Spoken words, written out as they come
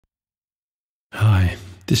Hi,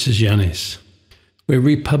 this is Ioannis. We're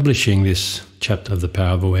republishing this chapter of The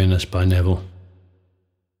Power of Awareness by Neville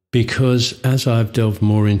because as I've delved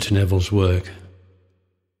more into Neville's work,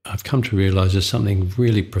 I've come to realize there's something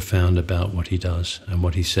really profound about what he does and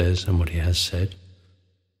what he says and what he has said.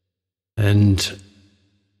 And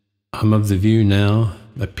I'm of the view now,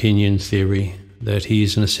 opinion, theory, that he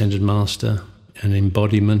is an ascended master, an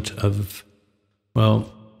embodiment of,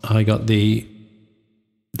 well, I got the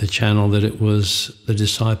channel that it was the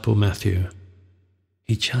disciple Matthew.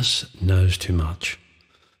 He just knows too much.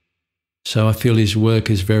 So I feel his work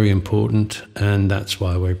is very important, and that's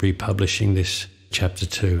why we're republishing this chapter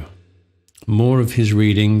 2. More of his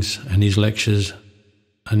readings and his lectures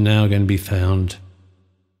are now going to be found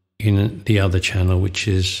in the other channel, which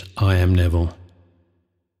is I Am Neville.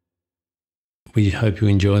 We hope you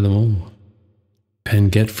enjoy them all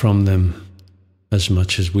and get from them as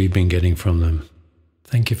much as we've been getting from them.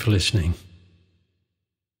 Thank you for listening.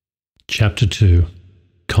 Chapter 2.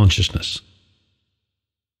 Consciousness.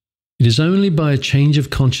 It is only by a change of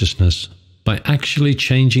consciousness, by actually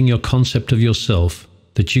changing your concept of yourself,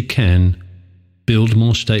 that you can build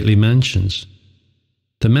more stately mansions.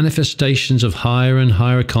 The manifestations of higher and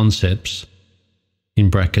higher concepts, in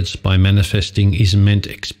brackets, by manifesting is meant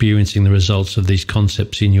experiencing the results of these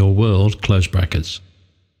concepts in your world, close brackets.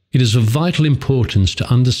 It is of vital importance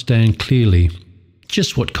to understand clearly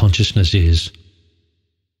just what consciousness is.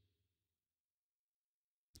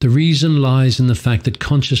 The reason lies in the fact that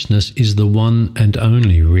consciousness is the one and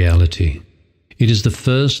only reality. It is the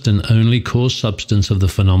first and only cause substance of the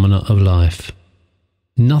phenomena of life.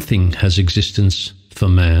 Nothing has existence for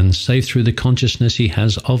man save through the consciousness he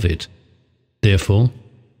has of it. Therefore,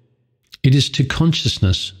 it is to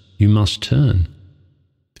consciousness you must turn,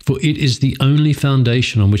 for it is the only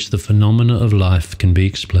foundation on which the phenomena of life can be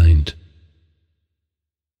explained.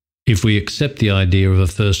 If we accept the idea of a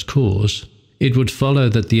first cause, it would follow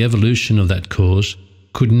that the evolution of that cause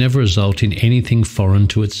could never result in anything foreign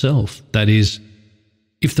to itself. That is,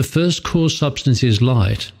 if the first cause substance is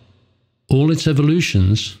light, all its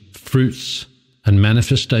evolutions, fruits, and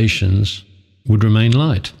manifestations would remain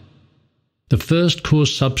light. The first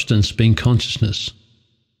cause substance being consciousness,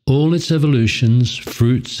 all its evolutions,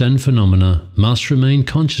 fruits, and phenomena must remain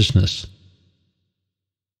consciousness.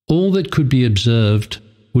 All that could be observed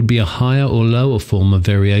would be a higher or lower form of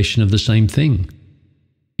variation of the same thing.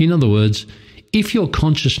 In other words, if your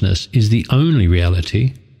consciousness is the only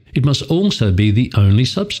reality, it must also be the only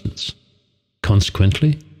substance.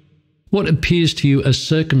 Consequently, what appears to you as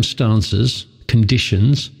circumstances,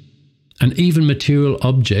 conditions, and even material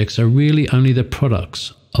objects are really only the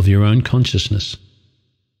products of your own consciousness.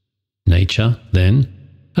 Nature, then,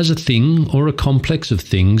 as a thing or a complex of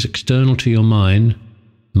things external to your mind,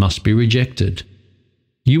 must be rejected.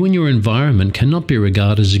 You and your environment cannot be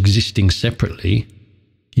regarded as existing separately.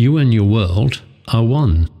 You and your world are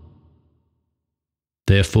one.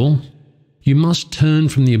 Therefore, you must turn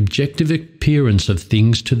from the objective appearance of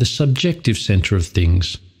things to the subjective center of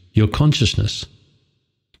things, your consciousness.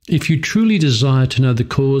 If you truly desire to know the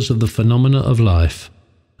cause of the phenomena of life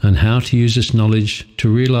and how to use this knowledge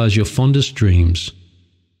to realize your fondest dreams,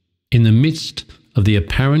 in the midst of the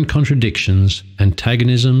apparent contradictions,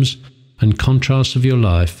 antagonisms, and contrasts of your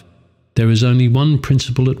life, there is only one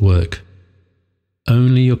principle at work,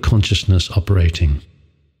 only your consciousness operating.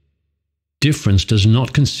 Difference does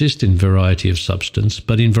not consist in variety of substance,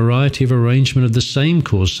 but in variety of arrangement of the same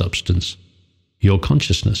cause substance, your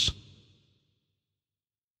consciousness.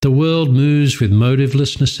 The world moves with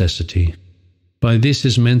motiveless necessity. By this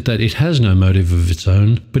is meant that it has no motive of its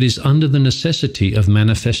own, but is under the necessity of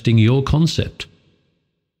manifesting your concept.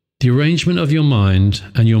 The arrangement of your mind,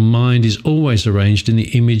 and your mind is always arranged in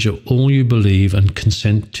the image of all you believe and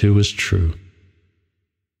consent to as true.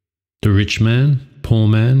 The rich man, poor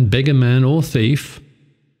man, beggar man, or thief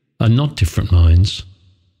are not different minds,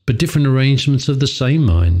 but different arrangements of the same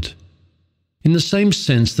mind. In the same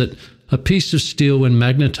sense that a piece of steel, when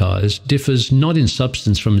magnetized, differs not in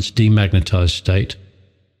substance from its demagnetized state,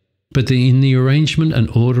 but in the arrangement and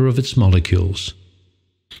order of its molecules.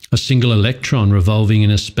 A single electron revolving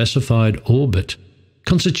in a specified orbit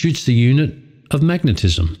constitutes the unit of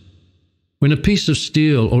magnetism. When a piece of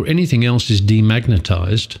steel or anything else is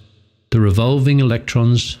demagnetized, the revolving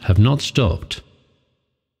electrons have not stopped.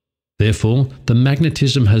 Therefore, the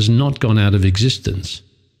magnetism has not gone out of existence.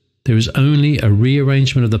 There is only a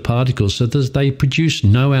rearrangement of the particles so that they produce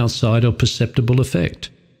no outside or perceptible effect.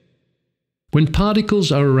 When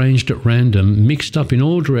particles are arranged at random, mixed up in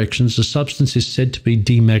all directions, the substance is said to be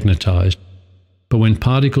demagnetized. But when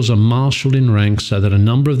particles are marshaled in ranks so that a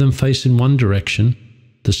number of them face in one direction,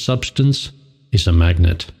 the substance is a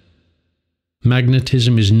magnet.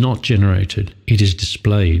 Magnetism is not generated, it is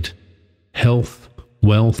displayed. Health,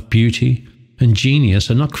 wealth, beauty, and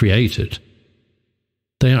genius are not created.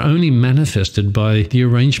 They are only manifested by the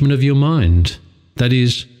arrangement of your mind, that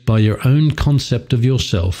is, by your own concept of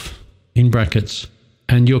yourself, in brackets,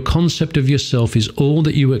 and your concept of yourself is all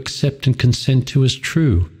that you accept and consent to as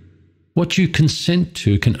true. What you consent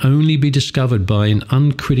to can only be discovered by an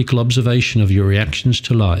uncritical observation of your reactions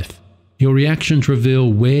to life. Your reactions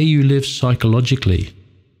reveal where you live psychologically.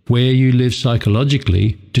 Where you live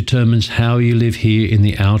psychologically determines how you live here in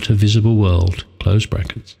the outer visible world. Close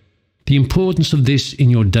brackets. The importance of this in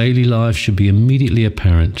your daily life should be immediately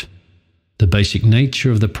apparent. The basic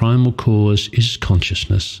nature of the primal cause is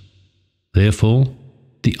consciousness. Therefore,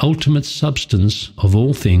 the ultimate substance of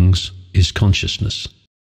all things is consciousness.